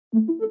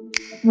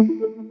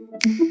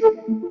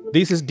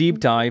This is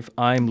Deep Dive.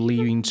 I'm Li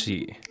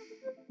Yunqi.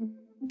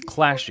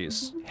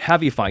 Clashes,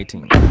 heavy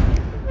fighting.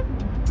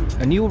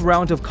 A new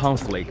round of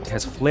conflict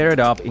has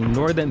flared up in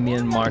northern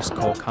Myanmar's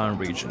Kokang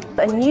region.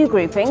 A new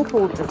grouping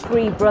called the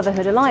Three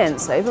Brotherhood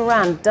Alliance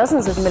overran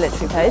dozens of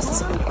military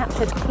posts and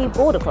captured key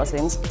border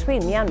crossings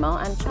between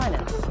Myanmar and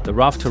China. The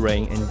rough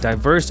terrain and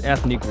diverse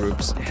ethnic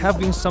groups have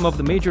been some of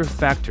the major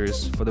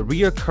factors for the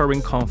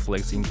recurring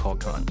conflicts in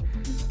Kokang.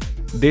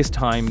 This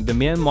time, the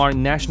Myanmar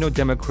National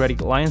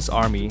Democratic Alliance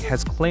Army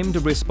has claimed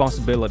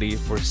responsibility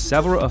for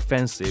several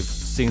offensives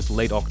since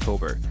late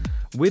October,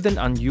 with an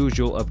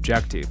unusual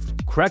objective,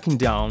 cracking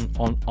down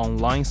on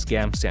online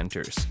scam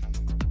centers.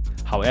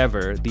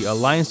 However, the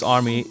Alliance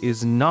Army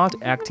is not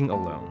acting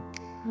alone.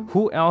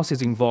 Who else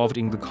is involved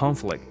in the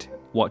conflict?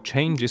 What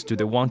changes do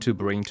they want to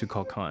bring to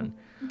Kokang?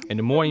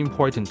 And more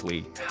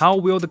importantly, how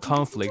will the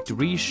conflict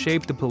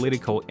reshape the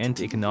political and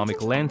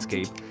economic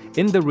landscape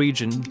in the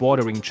region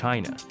bordering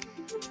China?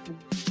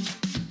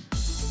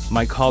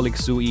 My colleague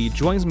Su Yi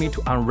joins me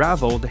to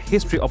unravel the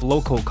history of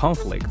local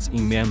conflicts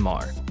in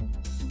Myanmar.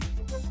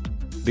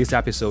 This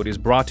episode is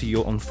brought to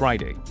you on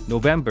Friday,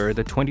 November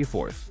the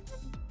 24th.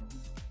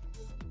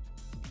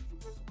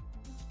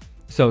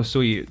 So,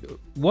 Su Yi,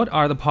 what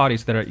are the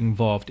parties that are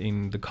involved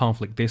in the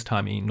conflict this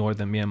time in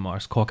northern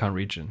Myanmar's Kokang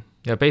region?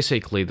 Yeah,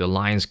 basically, the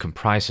alliance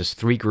comprises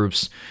three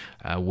groups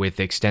with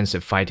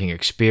extensive fighting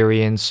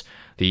experience: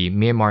 the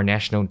Myanmar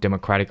National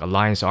Democratic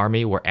Alliance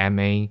Army, or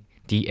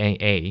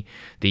MADAA,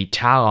 the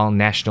Taong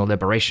National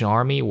Liberation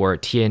Army, or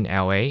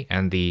TNLA,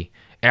 and the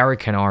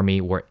Arakan Army,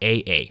 or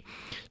AA.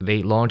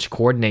 They launched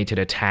coordinated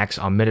attacks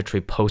on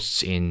military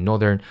posts in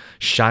northern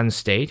Shan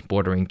state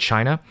bordering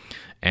China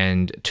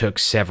and took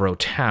several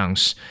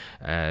towns.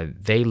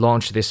 They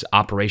launched this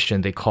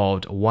operation they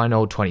called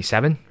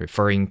 1027,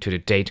 referring to the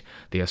date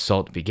the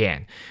assault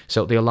began.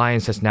 So the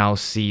alliance has now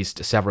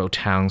seized several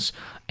towns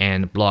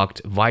and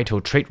blocked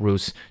vital trade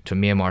routes to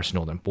Myanmar's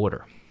northern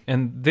border.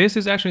 And this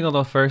is actually not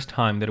the first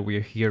time that we're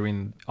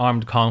hearing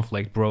armed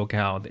conflict broke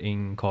out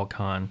in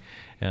Kokang,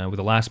 with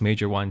the last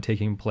major one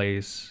taking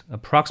place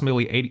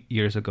approximately 8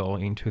 years ago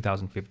in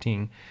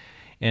 2015.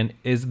 And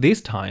is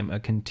this time a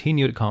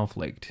continued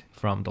conflict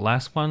from the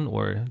last one,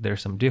 or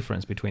there's some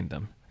difference between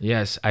them?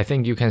 Yes, I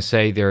think you can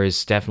say there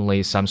is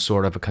definitely some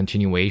sort of a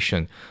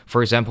continuation.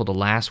 For example, the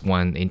last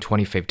one in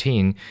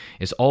 2015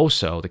 is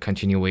also the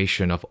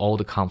continuation of all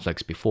the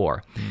conflicts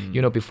before.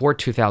 Before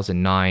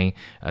 2009,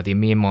 the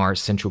Myanmar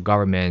central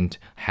government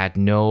had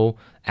no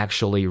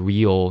actually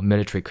real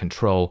military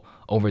control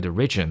over the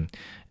region.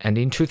 And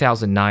in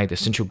 2009, the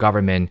central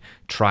government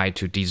tried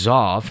to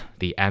dissolve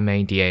the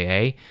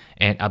MADAA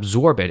and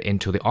absorb it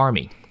into the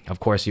army. Of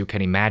course, you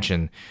can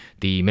imagine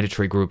the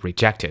military group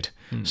rejected.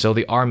 So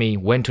the army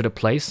went to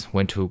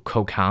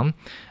Kokang,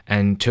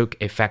 and took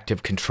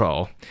effective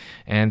control.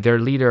 And their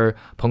leader,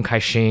 Peng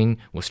Kai-shing,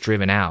 was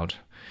driven out.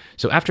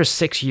 So after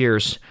 6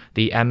 years,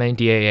 the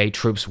MNDAA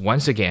troops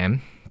once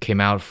again came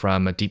out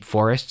from deep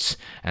forests,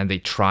 and they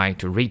tried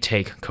to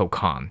retake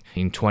Kokang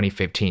in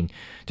 2015.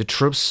 The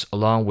troops,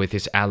 along with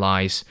its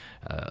allies,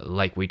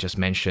 like we just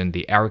mentioned,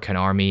 the Arakan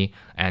Army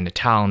and the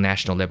Taong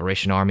National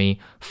Liberation Army,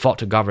 fought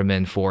the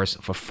government force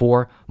for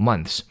 4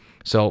 months.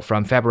 So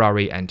from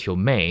February until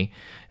May,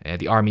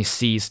 the army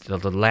seized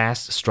the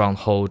last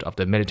stronghold of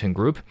the militant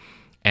group,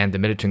 and the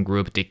militant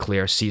group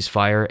declared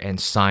ceasefire and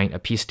signed a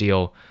peace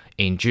deal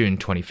in June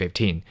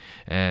 2015.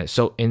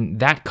 So in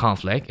that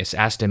conflict, it's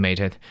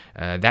estimated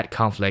that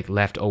conflict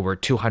left over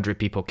 200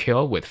 people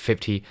killed with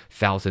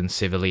 50,000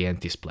 civilians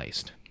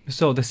displaced.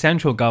 So the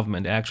central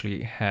government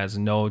actually has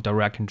no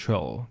direct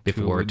control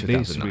before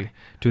 2009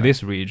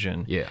 this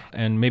region. Yeah.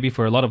 And maybe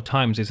for a lot of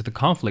times it's the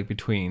conflict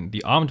between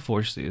the armed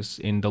forces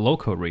in the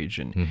local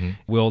region.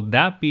 Will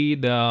that be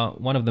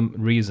one of the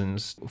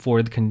reasons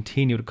for the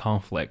continued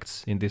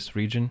conflicts in this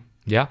region?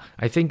 Yeah,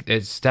 I think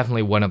it's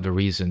definitely one of the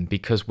reasons,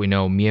 because we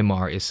know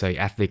Myanmar is an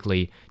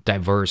ethnically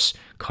diverse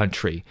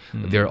country.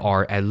 There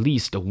are at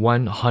least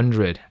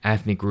 100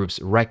 ethnic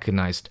groups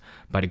recognized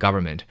by the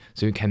government.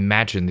 So you can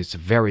imagine it's a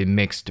very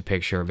mixed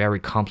picture, very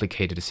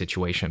complicated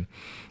situation.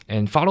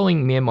 And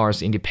following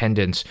Myanmar's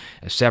independence,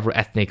 several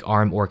ethnic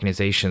armed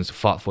organizations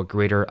fought for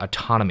greater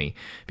autonomy,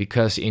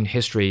 because in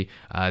history,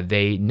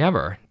 they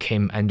never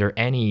came under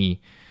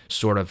any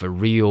sort of a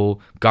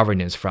real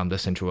governance from the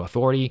central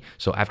authority.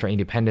 So after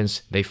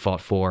independence, they fought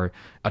for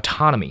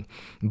autonomy.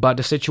 But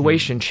the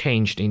situation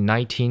changed in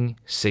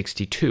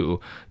 1962,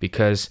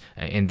 because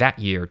in that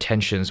year,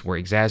 tensions were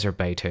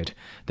exacerbated.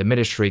 The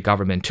military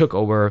government took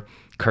over,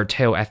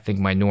 curtailed ethnic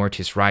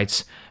minorities'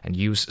 rights, and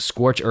used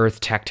scorched earth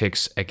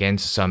tactics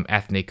against some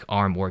ethnic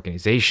armed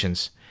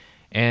organizations.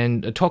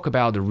 And talk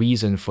about the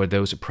reason for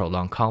those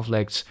prolonged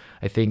conflicts,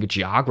 I think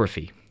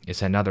geography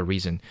is another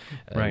reason.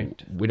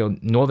 Right. We know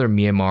northern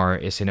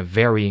Myanmar is in a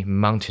very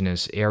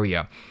mountainous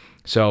area.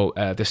 So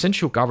the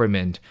central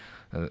government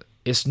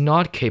is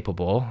not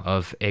capable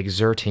of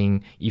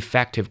exerting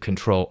effective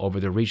control over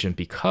the region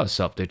because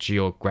of the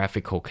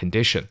geographical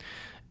condition.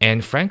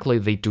 And frankly,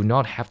 they do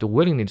not have the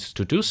willingness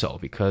to do so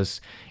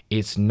because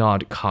it's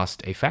not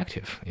cost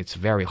effective. It's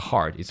very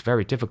hard. It's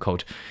very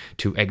difficult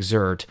to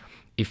exert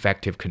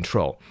effective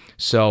control.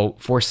 So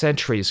for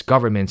centuries,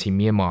 governments in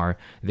Myanmar,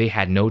 they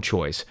had no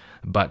choice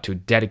but to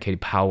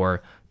dedicate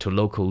power to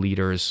local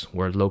leaders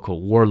or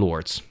local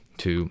warlords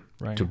to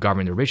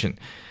govern the region.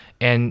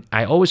 And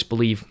I always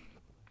believe,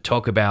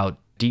 talk about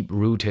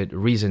deep-rooted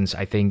reasons,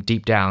 I think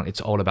deep down,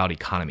 it's all about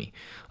economy.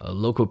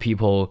 Local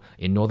people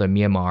in northern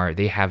Myanmar,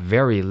 they have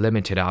very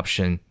limited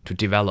option to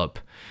develop.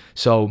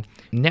 So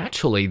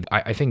naturally,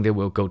 I think they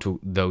will go to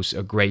those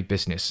great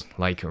business,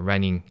 like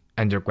running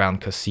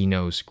underground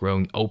casinos,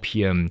 growing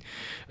opium,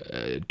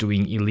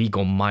 doing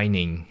illegal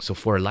mining, so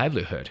for a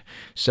livelihood.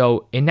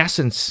 So in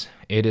essence,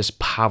 it is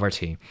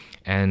poverty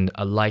and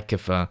a lack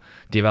of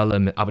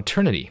development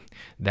opportunity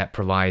that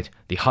provide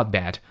the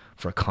hotbed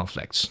for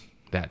conflicts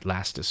that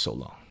lasted so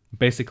long.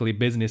 Basically,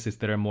 businesses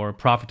that are more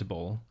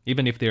profitable,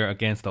 even if they're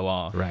against the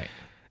law. Right.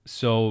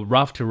 So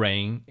rough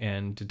terrain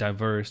and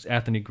diverse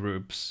ethnic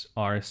groups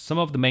are some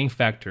of the main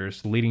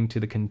factors leading to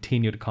the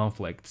continued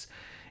conflicts.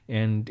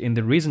 And in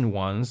the recent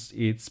ones,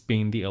 it's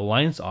been the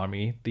Alliance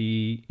Army,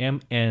 the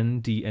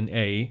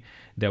MNDNA,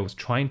 that was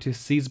trying to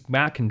seize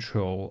back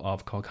control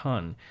of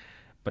Kokang.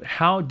 But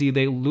how did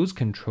they lose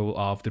control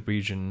of the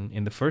region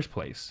in the first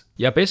place?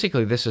 Yeah,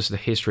 basically, this is the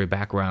history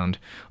background.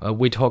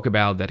 We talk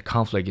about that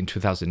conflict in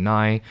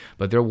 2009,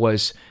 but there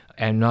was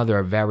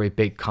another very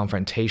big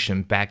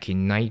confrontation back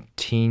in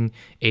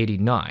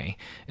 1989.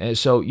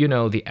 So,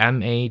 the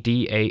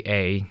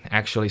MADAA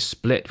actually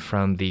split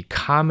from the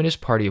Communist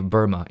Party of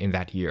Burma in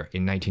that year,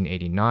 in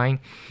 1989.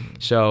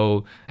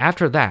 So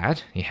after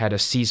that, it had a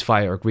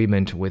ceasefire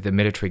agreement with the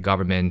military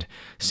government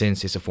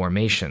since its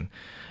formation.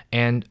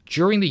 And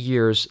during the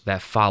years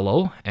that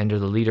follow, under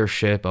the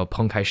leadership of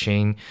Peng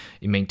Kai-shing,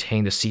 it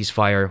maintained the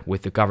ceasefire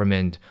with the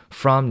government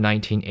from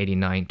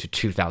 1989 to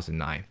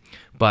 2009.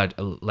 But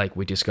like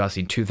we discussed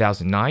in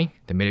 2009,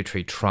 the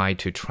military tried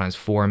to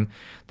transform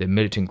the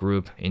militant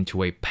group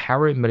into a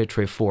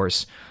paramilitary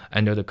force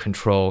under the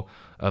control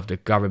of the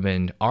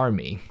government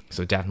army.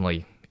 So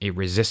definitely it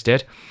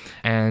resisted.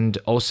 And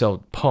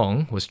also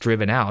Peng was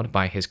driven out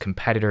by his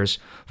competitors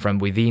from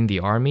within the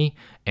army,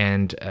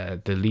 and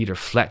the leader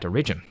fled the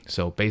region.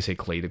 So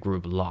basically the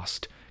group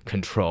lost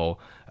control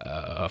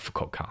of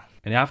Kokang.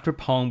 And after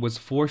Peng was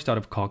forced out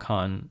of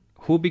Kokang,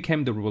 who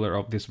became the ruler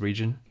of this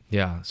region?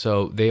 Yeah,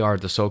 so they are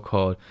the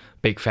so-called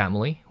big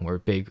family or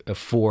big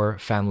four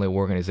family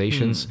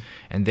organizations,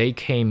 and they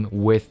came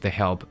with the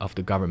help of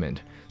the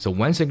government. So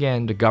once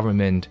again, the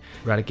government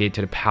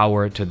relegated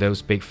power to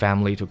those big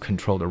families to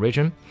control the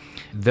region.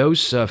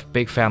 Those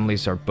big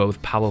families are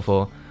both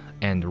powerful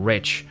and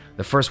rich.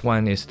 The first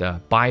one is the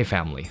Bai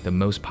family, the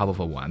most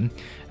powerful one.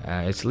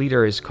 Its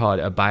leader is called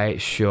Bai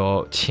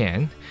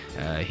Xiu-qian.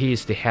 He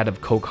is the head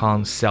of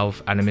Kokang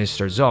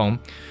self-administered zone,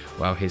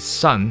 while his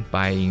son,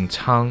 Bai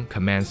Ying-chang,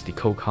 commands the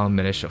Kokang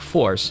militia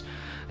force.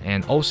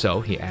 And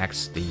also, he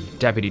acts the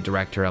deputy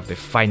director of the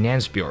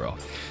finance bureau.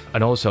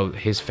 And also,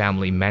 his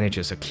family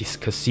manages a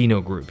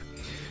casino group.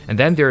 And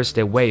then there's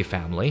the Wei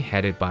family,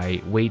 headed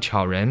by Wei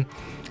Chaoren.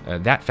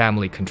 That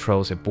family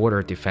controls a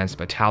border defense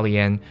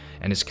battalion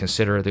and is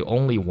considered the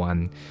only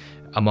one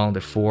among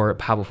the four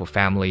powerful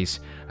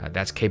families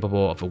that's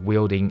capable of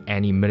wielding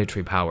any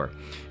military power.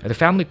 The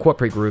family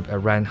corporate group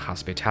ran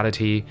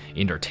hospitality,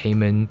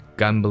 entertainment,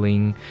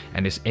 gambling,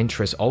 and its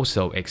interests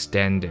also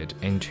extended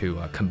into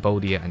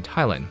Cambodia and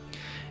Thailand.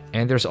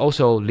 And there's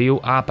also Liu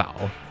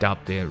Abao,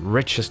 dubbed the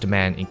richest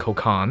man in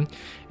Kokang.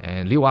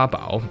 And Liu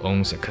Abao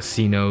owns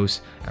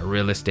casinos,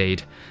 real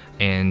estate,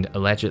 and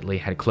allegedly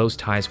had close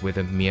ties with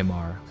the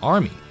Myanmar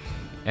army.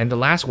 And the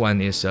last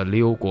one is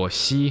Liu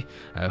Guoxi,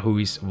 who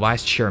is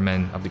vice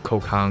chairman of the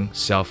Kokang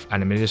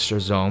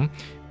self-administered zone.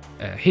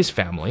 His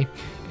family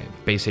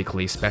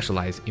basically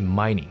specialized in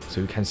mining.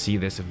 So you can see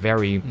this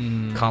very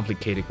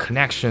complicated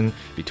connection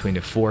between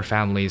the four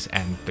families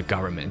and the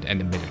government and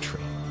the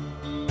military.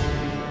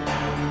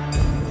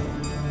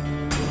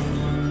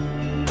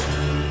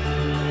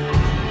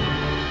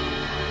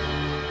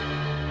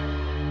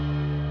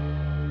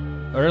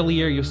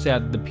 Earlier, you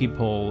said the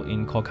people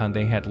in Kokang,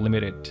 they had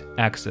limited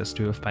access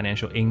to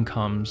financial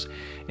incomes.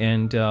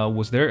 And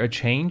was there a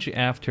change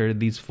after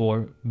these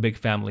four big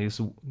families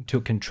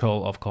took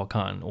control of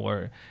Kokang,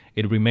 or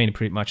it remained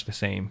pretty much the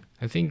same?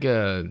 I think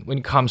when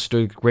it comes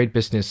to great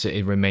business,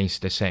 it remains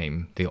the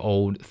same. The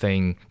old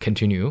thing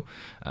continue,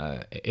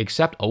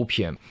 except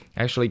opium.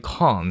 Actually,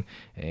 Khan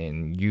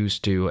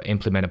used to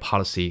implement a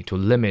policy to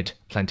limit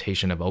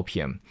plantation of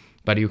opium.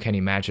 But you can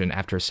imagine,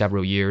 after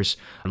several years,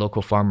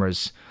 local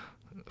farmers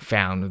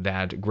found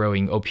that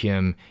growing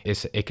opium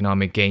is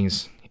economic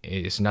gains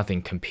is nothing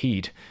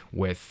compete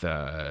with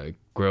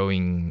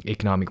growing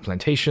economic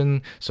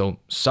plantation. So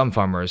some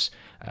farmers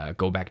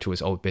go back to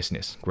his old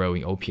business,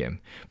 growing opium.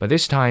 But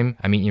this time,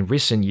 in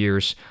recent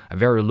years, a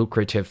very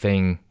lucrative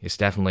thing is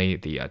definitely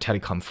the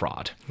telecom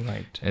fraud.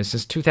 Right. And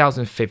since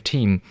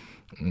 2015,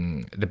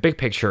 the big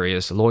picture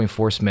is law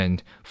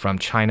enforcement from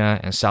China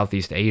and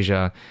Southeast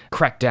Asia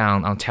cracked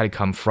down on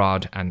telecom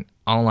fraud and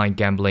online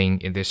gambling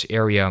in this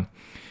area,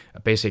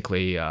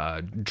 basically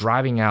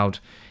driving out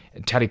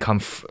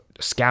telecom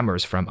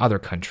scammers from other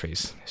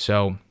countries.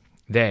 So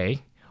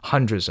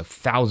hundreds of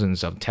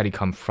thousands of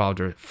telecom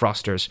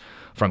fraudsters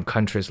from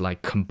countries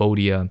like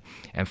Cambodia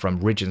and from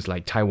regions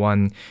like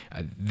Taiwan,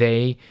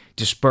 they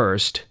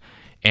dispersed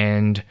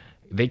and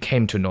they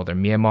came to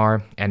northern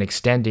Myanmar and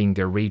extending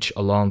their reach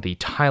along the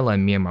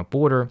Thailand-Myanmar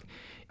border,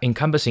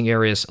 encompassing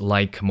areas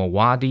like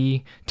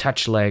Mawadi,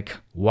 Tachlek,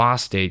 Wa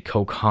State,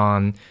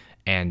 Kokang,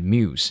 and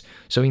Muse.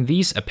 So in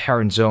these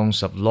apparent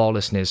zones of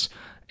lawlessness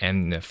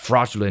and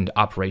fraudulent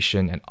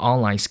operation and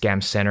online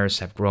scam centers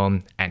have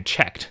grown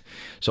unchecked.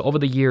 So over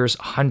the years,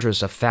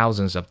 hundreds of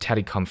thousands of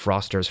telecom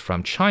fraudsters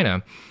from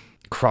China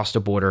crossed the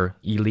border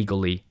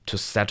illegally to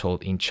settle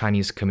in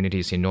Chinese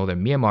communities in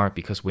northern Myanmar,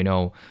 because we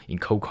know in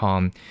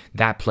Kokang,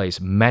 that place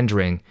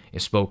Mandarin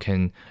is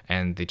spoken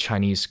and the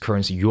Chinese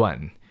currency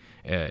yuan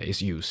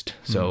is used.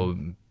 So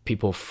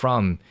people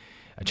from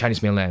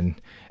Chinese mainland,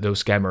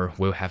 those scammers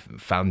will have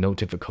found no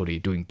difficulty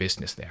doing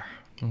business there.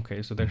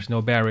 Okay, so there's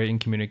no barrier in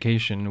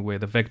communication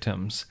with the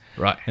victims.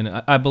 Right.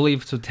 And I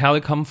believe so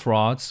telecom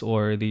frauds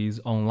or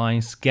these online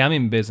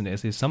scamming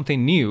business is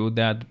something new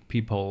that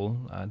people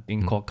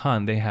in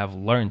Kokang, they have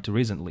learned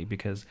recently,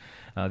 because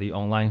the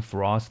online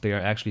frauds, they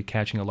are actually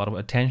catching a lot of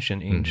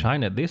attention in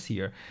China this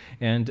year.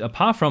 And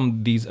apart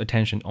from these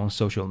attention on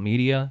social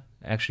media,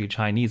 actually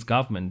Chinese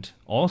government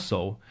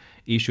also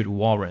issued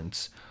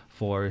warrants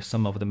for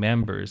some of the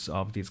members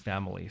of these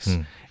families.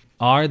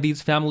 Are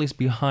these families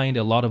behind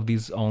a lot of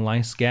these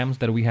online scams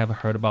that we have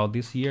heard about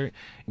this year?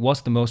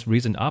 What's the most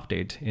recent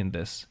update in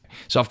this?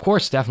 So of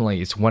course,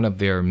 definitely, it's one of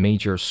their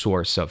major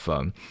source of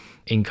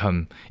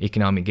income,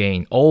 economic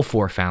gain. All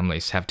four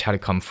families have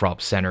telecom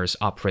fraud centers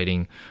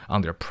operating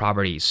on their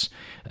properties.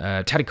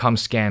 Telecom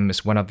scam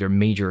is one of their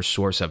major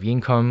source of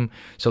income.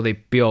 So they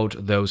built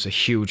those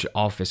huge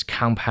office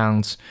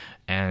compounds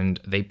and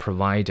they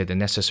provided the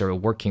necessary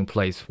working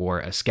place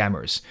for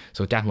scammers.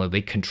 So definitely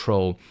they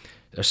control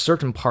a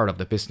certain part of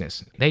the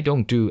business. They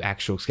don't do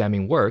actual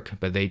scamming work,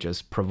 but they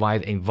just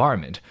provide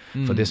environment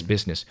for this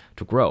business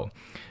to grow.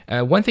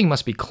 One thing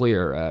must be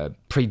clear,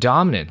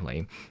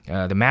 predominantly,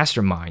 the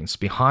masterminds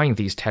behind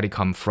these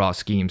telecom fraud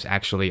schemes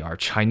actually are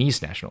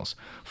Chinese nationals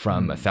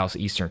from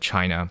southeastern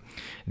China.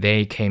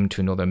 They came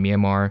to northern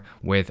Myanmar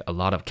with a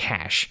lot of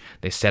cash.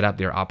 They set up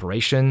their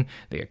operation,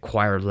 they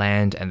acquire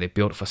land, and they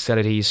build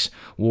facilities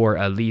or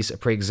lease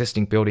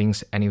pre-existing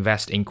buildings and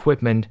invest in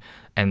equipment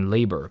and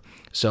labor.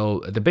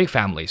 So the big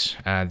families,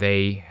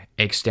 they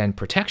extend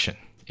protection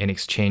in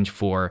exchange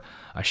for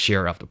a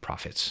share of the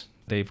profits.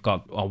 They've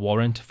got a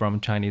warrant from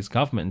Chinese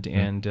government.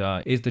 And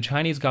is the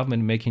Chinese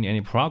government making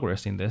any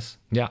progress in this?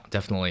 Yeah,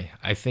 definitely.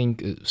 I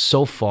think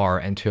so far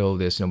until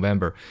this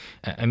November,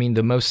 I mean,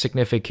 the most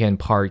significant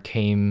part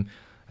came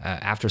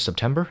after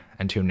September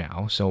until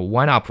now. So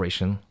one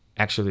operation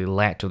actually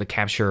led to the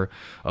capture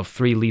of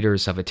 3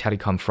 leaders of a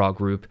telecom fraud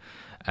group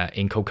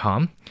in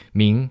Kokang,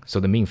 Ming, so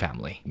the Ming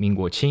family, Ming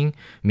Guoqing,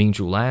 Ming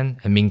Zhulan,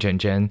 and Ming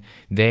Zhenzhen.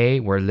 They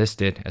were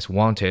listed as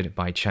wanted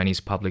by Chinese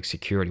public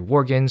security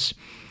organs.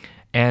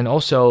 And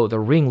also, the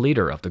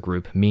ringleader of the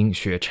group, Ming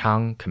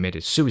Xuechang,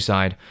 committed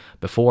suicide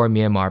before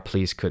Myanmar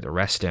police could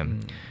arrest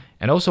him.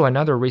 And also,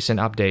 another recent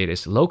update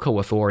is local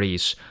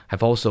authorities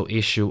have also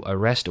issued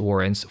arrest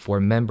warrants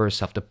for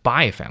members of the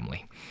Bai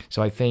family.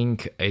 So I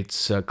think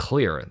it's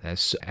clear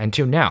that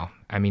until now,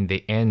 I mean,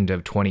 the end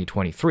of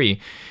 2023,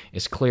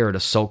 it's clear the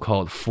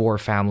so-called 4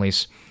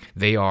 families,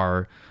 they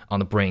are on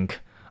the brink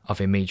of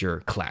a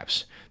major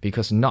collapse,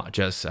 because not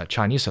just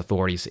Chinese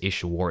authorities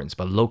issue warrants,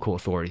 but local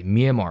authorities,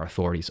 Myanmar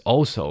authorities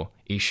also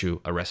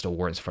issue arrest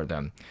warrants for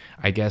them.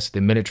 I guess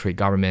the military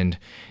government,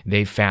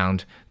 they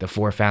found the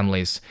 4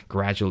 families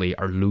gradually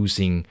are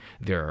losing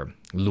their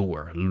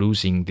lure,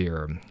 losing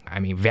their,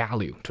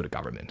 value to the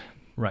government.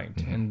 Right.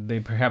 And they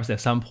perhaps at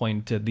some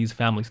point, these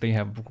families, they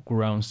have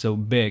grown so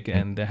big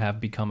and they have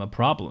become a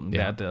problem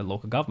that the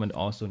local government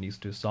also needs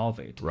to solve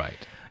it. Right.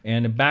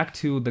 And back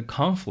to the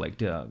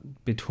conflict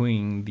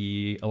between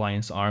the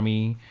Alliance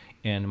Army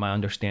and my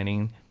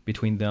understanding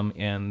between them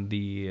and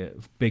the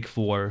Big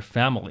 4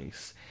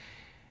 families.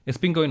 It's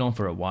been going on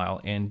for a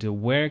while. And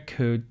where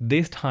could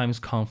this time's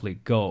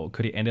conflict go?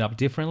 Could it end up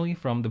differently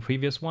from the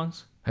previous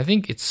ones? I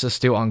think it's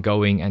still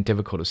ongoing and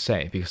difficult to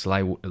say, because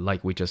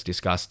like we just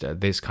discussed,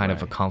 this kind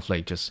of a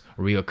conflict just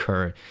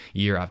reoccur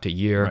year after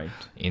year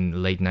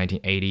in late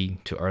 1980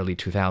 to early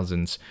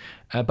 2000s.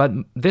 But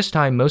this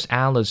time, most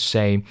analysts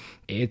say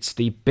it's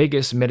the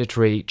biggest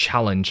military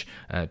challenge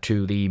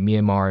to the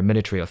Myanmar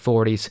military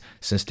authorities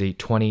since the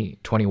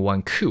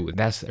 2021 coup.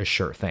 That's a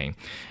sure thing.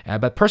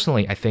 But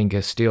personally, I think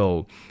it's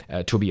still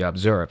to be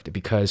observed,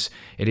 because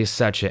it is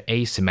such an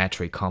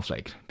asymmetric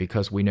conflict.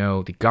 Because we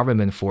know the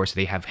government force,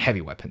 they have heavy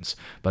weapons,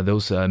 but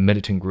those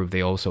militant group,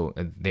 they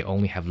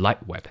only have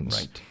light weapons.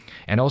 Right.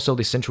 And also,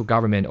 the central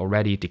government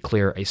already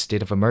declared a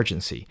state of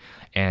emergency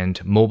and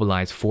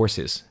mobilized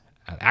forces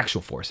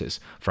actual forces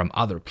from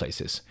other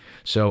places.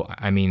 So,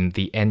 I mean,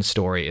 the end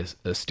story is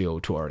still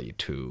too early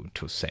to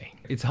say.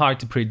 It's hard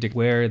to predict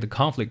where the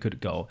conflict could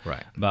go.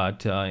 Right.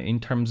 But in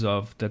terms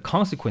of the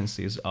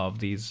consequences of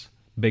these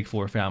big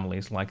four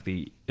families, like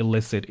the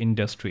illicit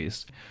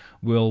industries,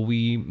 will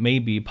we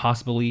maybe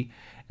possibly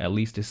at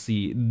least to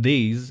see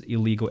these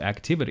illegal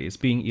activities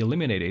being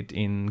eliminated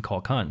in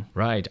Kokang?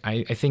 Right.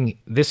 I think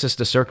this is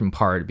the certain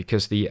part,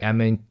 because the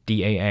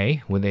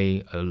MNDAA, when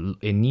they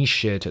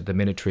initiate the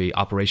military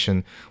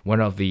operation, one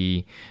of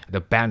the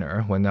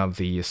banner, one of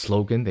the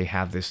slogan, they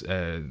have this,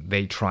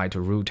 they try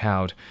to root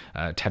out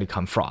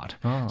telecom fraud.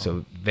 Oh.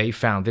 So they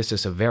found this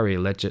is a very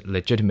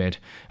legitimate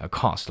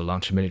cause to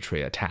launch a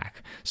military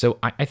attack. So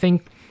I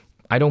think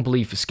I don't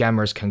believe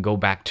scammers can go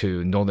back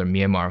to northern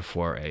Myanmar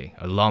for a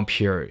long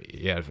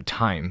period of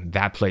time.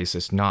 That place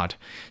is not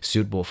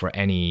suitable for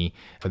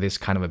this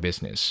kind of a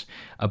business.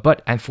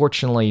 But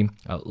unfortunately,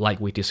 like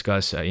we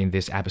discussed in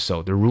this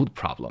episode, the root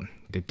problem,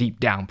 the deep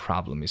down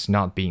problem, is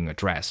not being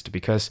addressed,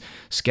 because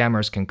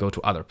scammers can go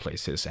to other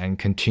places and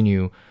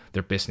continue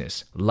their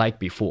business like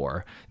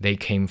before. They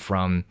came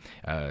from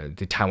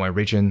the Taiwan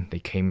region, they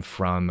came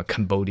from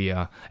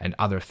Cambodia and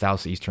other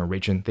southeastern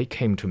region. They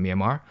came to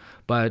Myanmar,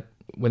 but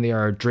when they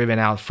are driven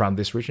out from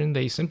this region,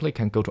 they simply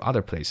can go to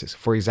other places.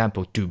 For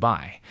example,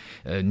 Dubai.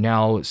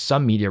 Now,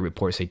 some media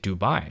reports say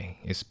Dubai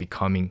is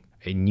becoming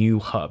a new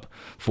hub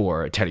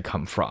for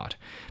telecom fraud,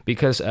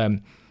 because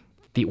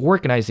the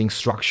organizing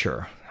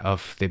structure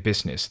of the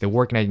business, the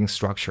organizing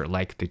structure,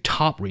 like the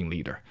top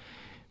ringleader,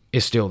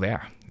 is still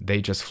there. They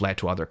just fled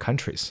to other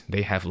countries.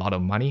 They have a lot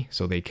of money,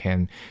 so they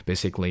can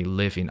basically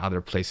live in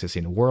other places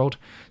in the world.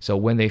 So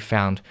when they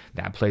found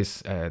that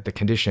place, the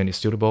condition is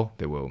suitable,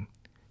 they will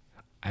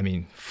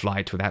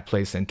fly to that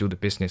place and do the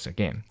business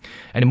again.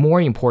 And more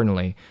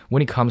importantly,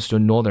 when it comes to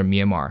northern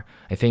Myanmar,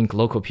 I think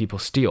local people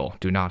still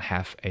do not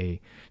have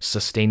a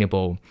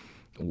sustainable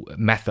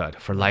method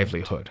for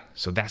livelihood.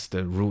 So that's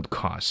the root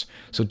cause.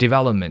 So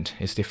development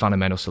is the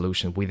fundamental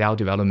solution. Without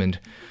development,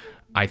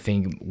 I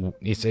think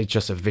it's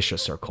just a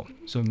vicious circle.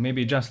 So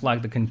maybe just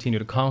like the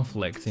continued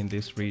conflicts in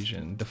this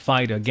region, the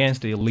fight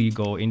against the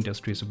illegal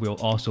industries will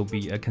also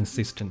be a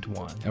consistent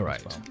one. All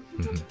right. Well.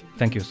 Mm-hmm.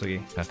 Thank you, Sui.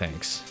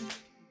 Thanks.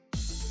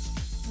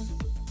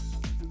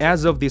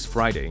 As of this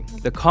Friday,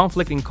 the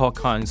conflict in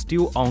Kokang is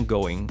still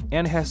ongoing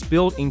and has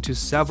spilled into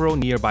several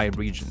nearby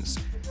regions.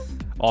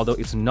 Although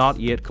it's not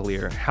yet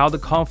clear how the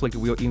conflict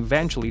will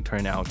eventually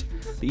turn out,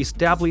 the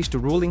established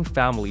ruling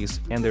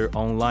families and their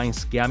online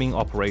scamming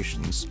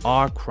operations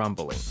are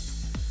crumbling.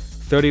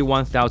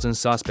 31,000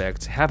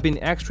 suspects have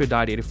been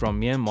extradited from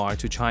Myanmar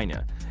to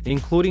China,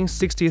 including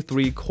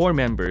 63 core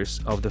members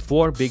of the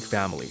four big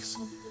families.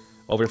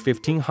 Over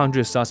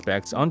 1,500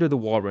 suspects under the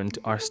warrant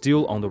are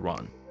still on the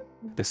run.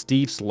 The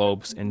steep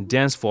slopes and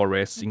dense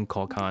forests in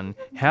Kokang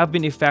have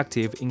been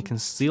effective in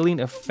concealing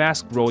a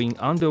fast-growing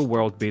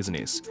underworld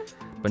business,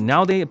 but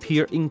now they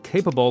appear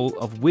incapable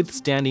of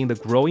withstanding the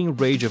growing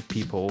rage of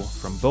people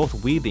from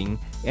both within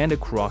and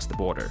across the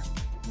border.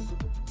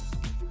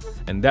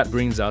 And that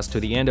brings us to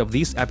the end of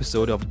this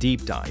episode of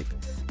Deep Dive.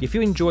 If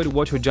you enjoyed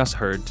what you just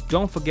heard,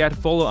 don't forget to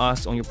follow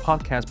us on your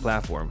podcast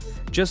platform.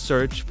 Just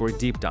search for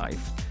Deep Dive.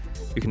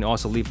 You can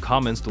also leave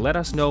comments to let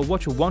us know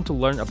what you want to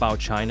learn about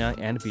China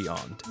and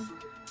beyond.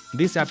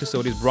 This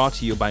episode is brought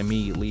to you by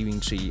me, Li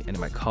Yunqi, and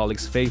my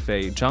colleagues Fei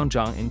Fei, Zhang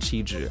Zhang, and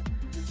Qi Zhi.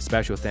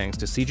 Special thanks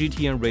to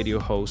CGTN Radio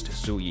host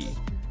Su Yi.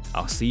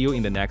 I'll see you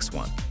in the next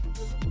one.